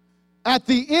 at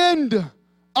the end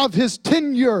of his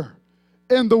tenure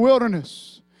in the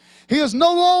wilderness, he is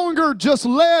no longer just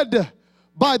led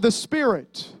by the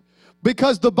Spirit,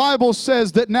 because the Bible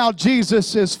says that now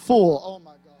Jesus is full. Oh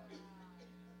my God.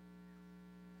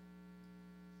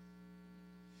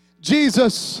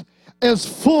 Jesus is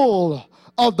full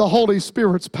of the Holy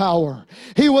Spirit's power.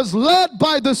 He was led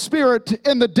by the Spirit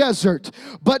in the desert,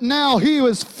 but now he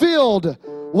was filled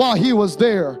while he was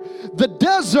there. The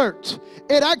desert,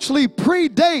 it actually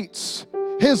predates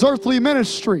his earthly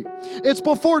ministry. It's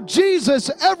before Jesus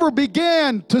ever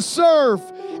began to serve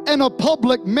in a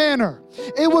public manner.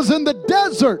 It was in the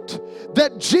desert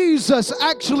that Jesus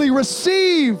actually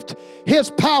received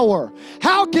his power.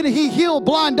 How can he heal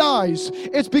blind eyes?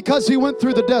 It's because he went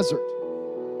through the desert.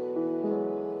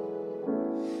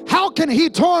 How can he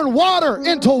turn water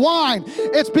into wine?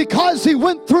 It's because he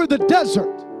went through the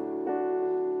desert.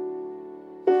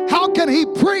 How can he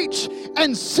preach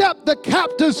and set the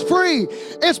captives free?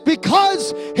 It's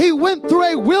because he went through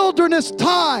a wilderness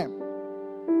time.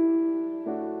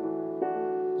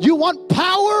 You want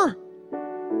power?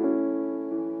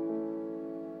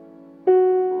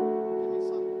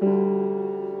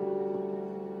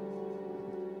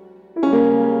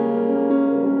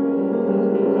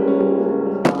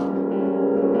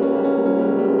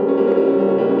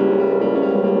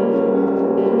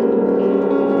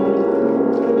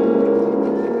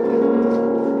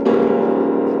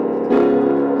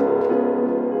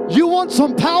 You want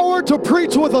some power to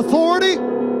preach with authority?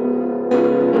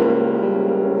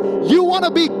 You want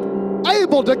to be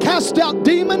able to cast out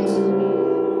demons?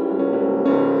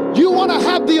 You want to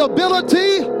have the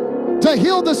ability to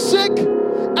heal the sick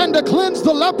and to cleanse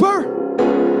the leper?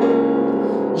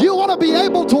 You want to be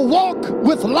able to walk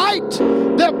with light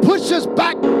that pushes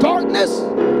back darkness?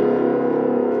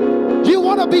 You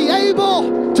want to be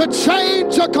able to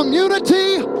change a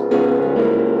community?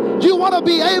 You want to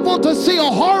be able to see a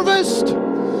harvest?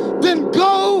 Then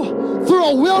go through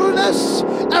a wilderness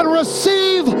and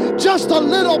receive just a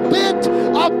little bit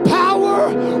of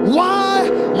power while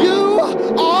you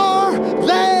are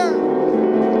there.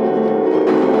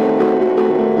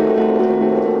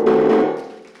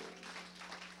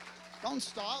 Don't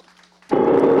stop.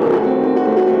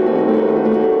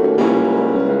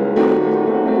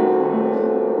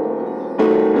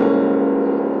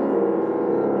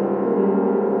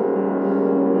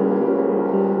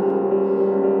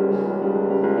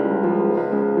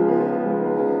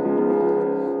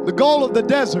 The goal of the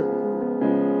desert,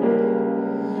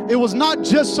 it was not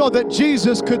just so that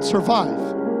Jesus could survive.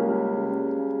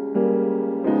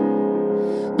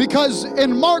 Because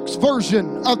in Mark's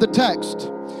version of the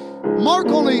text, Mark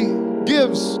only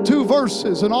gives 2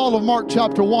 verses in all of Mark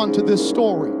chapter 1 to this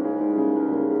story.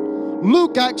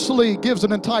 Luke actually gives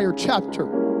an entire chapter.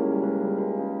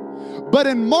 But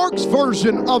in Mark's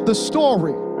version of the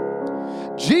story,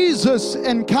 Jesus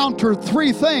encountered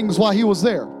 3 things while he was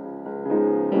there.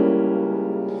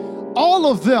 All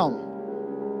of them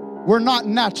were not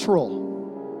natural.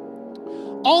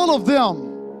 All of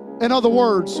them, in other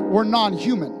words, were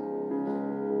non-human.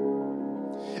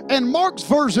 In Mark's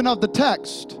version of the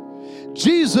text,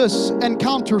 Jesus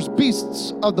encounters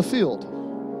beasts of the field.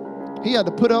 He had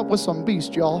to put up with some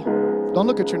beasts, y'all. Don't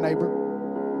look at your neighbor.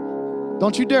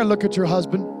 Don't you dare look at your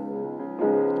husband.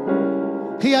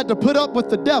 He had to put up with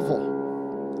the devil.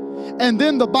 And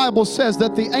then the Bible says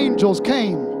that the angels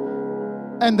came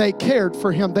and they cared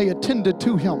for him. They attended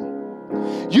to him.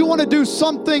 You want to do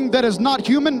something that is not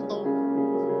human?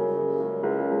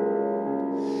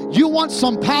 You want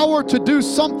some power to do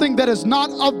something that is not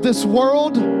of this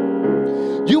world?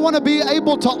 You want to be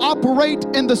able to operate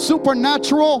in the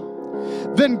supernatural?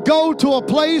 Then go to a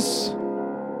place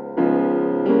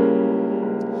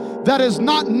that is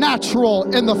not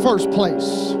natural in the first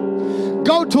place.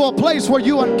 Go to a place where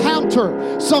you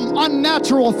encounter some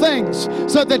unnatural things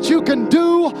so that you can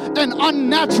do an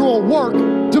unnatural work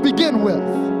to begin with.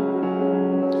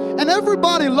 And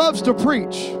everybody loves to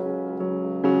preach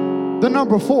the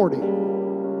number 40.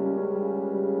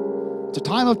 It's a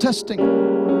time of testing.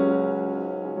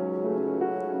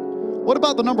 What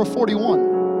about the number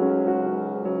 41?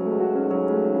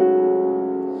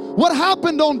 What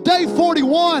happened on day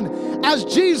 41 as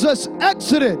Jesus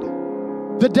exited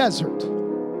the desert?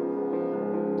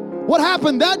 What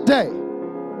happened that day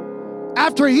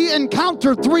after he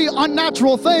encountered 3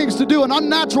 unnatural things to do an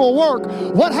unnatural work?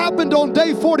 What happened on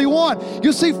day 41?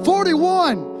 You see,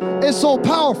 41 is so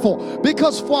powerful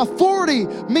because 40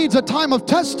 means a time of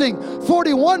testing.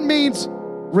 41 means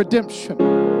redemption.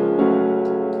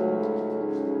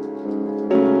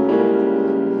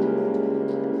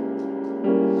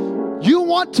 You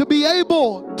want to be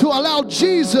able to allow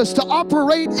Jesus to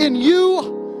operate in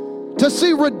you, to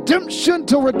see redemption,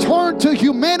 to return to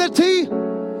humanity,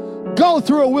 go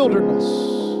through a wilderness.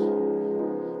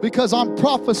 Because I'm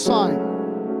prophesying.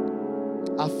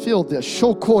 I feel this.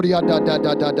 How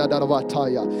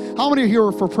many of you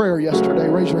were for prayer yesterday?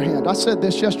 Raise your hand. I said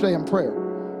this yesterday in prayer.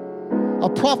 I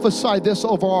prophesied this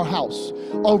over our house,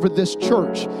 over this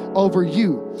church, over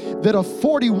you, that a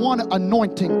 41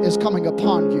 anointing is coming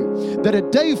upon you, that a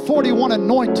day 41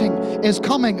 anointing is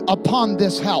coming upon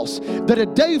this house, that a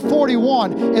day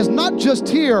 41 is not just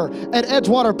here at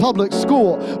Edgewater Public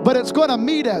School, but it's going to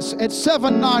meet us at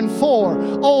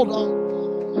 794 Old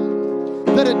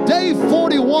that a day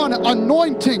 41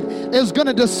 anointing is going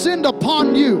to descend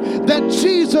upon you, that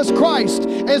Jesus Christ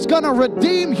is going to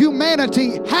redeem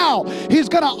humanity. How? He's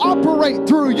going to operate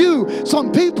through you.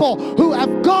 Some people who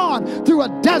have gone through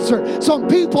a desert, some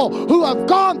people who have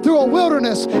gone through a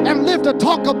wilderness and lived to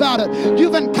talk about it.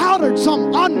 You've encountered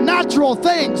some unnatural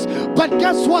things, but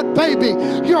guess what, baby?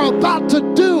 You're about to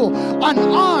do an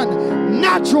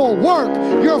unnatural work.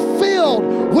 You're filled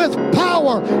with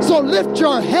power. So lift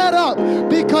your head up,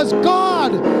 because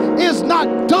God is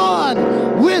not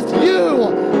done with you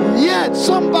yet.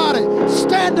 Somebody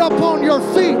stand up on your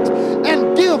feet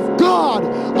and give God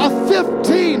a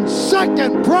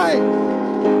 15-second praise.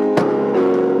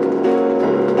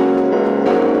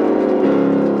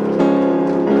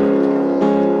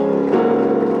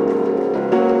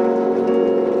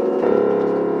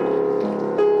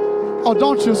 Oh,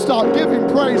 don't you stop giving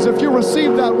praise if you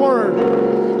receive that word.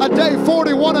 A day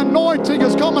 41 anointing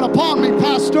is coming upon me,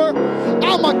 Pastor.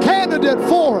 I'm a candidate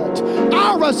for it.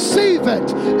 I receive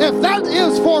it. If that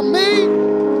is for me,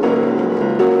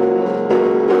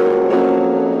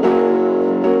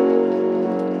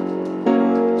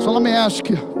 so let me ask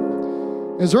you,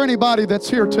 is there anybody that's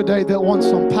here today that wants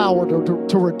some power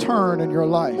to return in your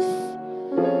life?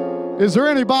 Is there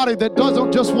anybody that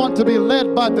doesn't just want to be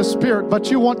led by the Spirit, but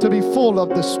you want to be full of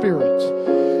the Spirit?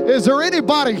 Is there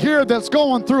anybody here that's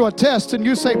going through a test and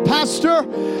you say, Pastor,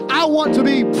 I want to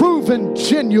be proven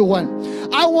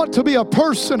genuine. I want to be a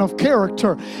person of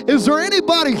character. Is there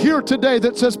anybody here today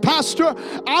that says, Pastor,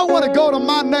 I want to go to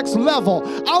my next level.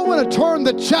 I want to turn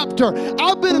the chapter.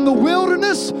 I've been in the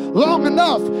wilderness long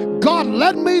enough. God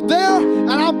led me there,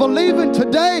 and I'm believing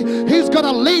today He's going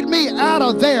to lead me out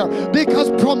of there, because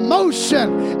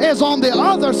promotion is on the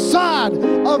other side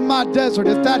of my desert.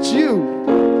 If that's you,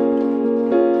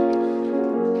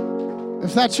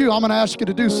 I'm going to ask you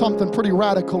to do something pretty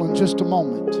radical in just a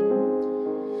moment.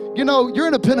 You know, you're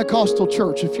in a Pentecostal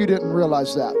church if you didn't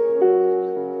realize that.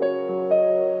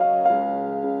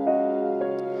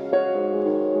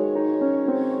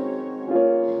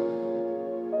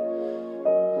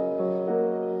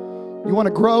 You want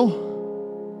to grow?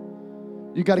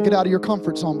 You got to get out of your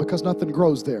comfort zone, because nothing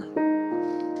grows there.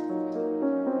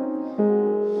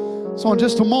 So in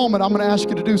just a moment, I'm going to ask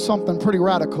you to do something pretty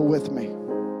radical with me.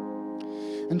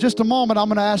 In just a moment, I'm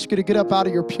going to ask you to get up out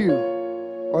of your pew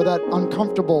or that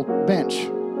uncomfortable bench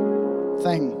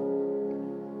thing,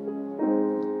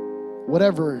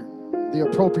 whatever the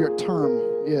appropriate term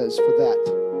is for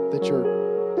that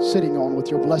you're sitting on with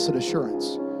your blessed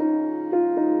assurance.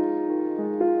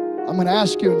 I'm going to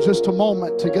ask you in just a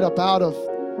moment to get up out of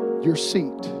your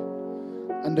seat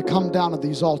and to come down to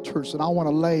these altars, and I want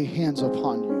to lay hands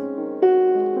upon you,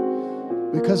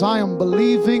 because I am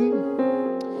believing,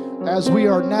 as we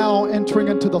are now entering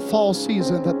into the fall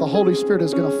season, that the Holy Spirit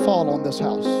is going to fall on this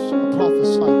house. I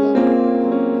prophesy that.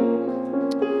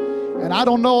 And I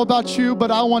don't know about you,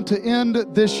 but I want to end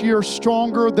this year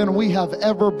stronger than we have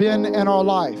ever been in our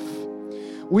life.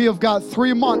 We have got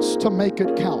 3 months to make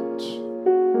it count.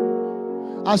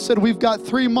 I said we've got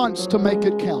 3 months to make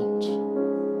it count.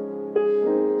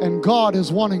 And God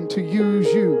is wanting to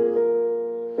use you.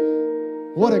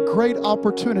 What a great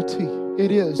opportunity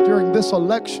it is during this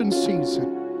election season,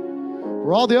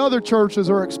 where all the other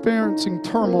churches are experiencing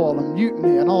turmoil and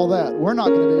mutiny and all that. We're not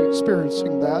going to be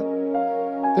experiencing that.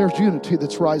 There's unity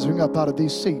that's rising up out of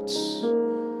these seats,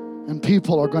 and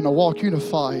people are going to walk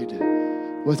unified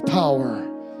with power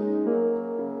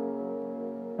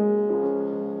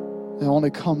that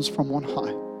only comes from on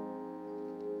high.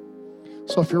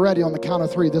 So if you're ready, on the count of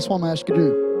 3, this one I'm going to ask you to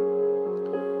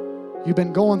do. You've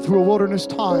been going through a wilderness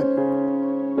time.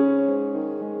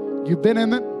 You've been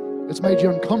in it. It's made you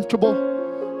uncomfortable,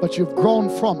 but you've grown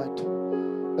from it.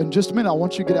 In just a minute, I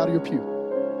want you to get out of your pew.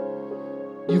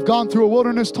 You've gone through a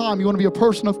wilderness time. You want to be a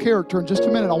person of character. In just a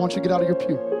minute, I want you to get out of your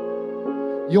pew.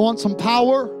 You want some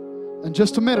power? In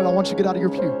just a minute, I want you to get out of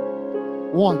your pew.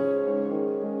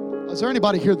 1. Is there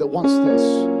anybody here that wants this?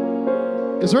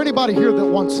 Is there anybody here that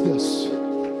wants this?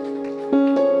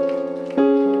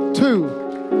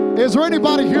 2. Is there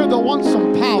anybody here that wants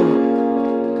some power?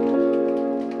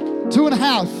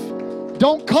 2.5.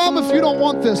 Don't come if you don't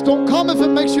want this. Don't come if it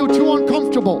makes you too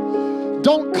uncomfortable.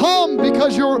 Don't come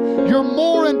because you're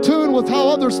more in tune with how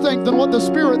others think than what the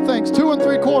Spirit thinks. 2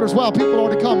 3/4. Wow, people are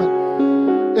already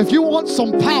coming. If you want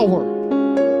some power,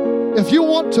 if you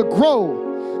want to grow,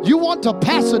 you want to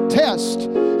pass a test,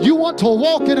 you want to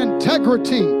walk in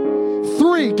integrity.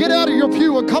 3, get out of your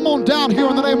pew and come on down here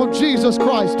in the name of Jesus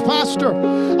Christ. Pastor,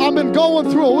 I've been going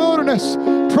through a wilderness.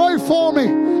 Pray for me.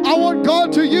 I want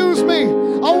God to use me.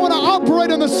 I want to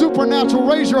operate in the supernatural.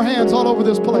 Raise your hands all over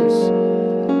this place.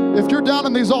 If you're down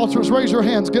in these altars, raise your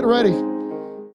hands. Get ready.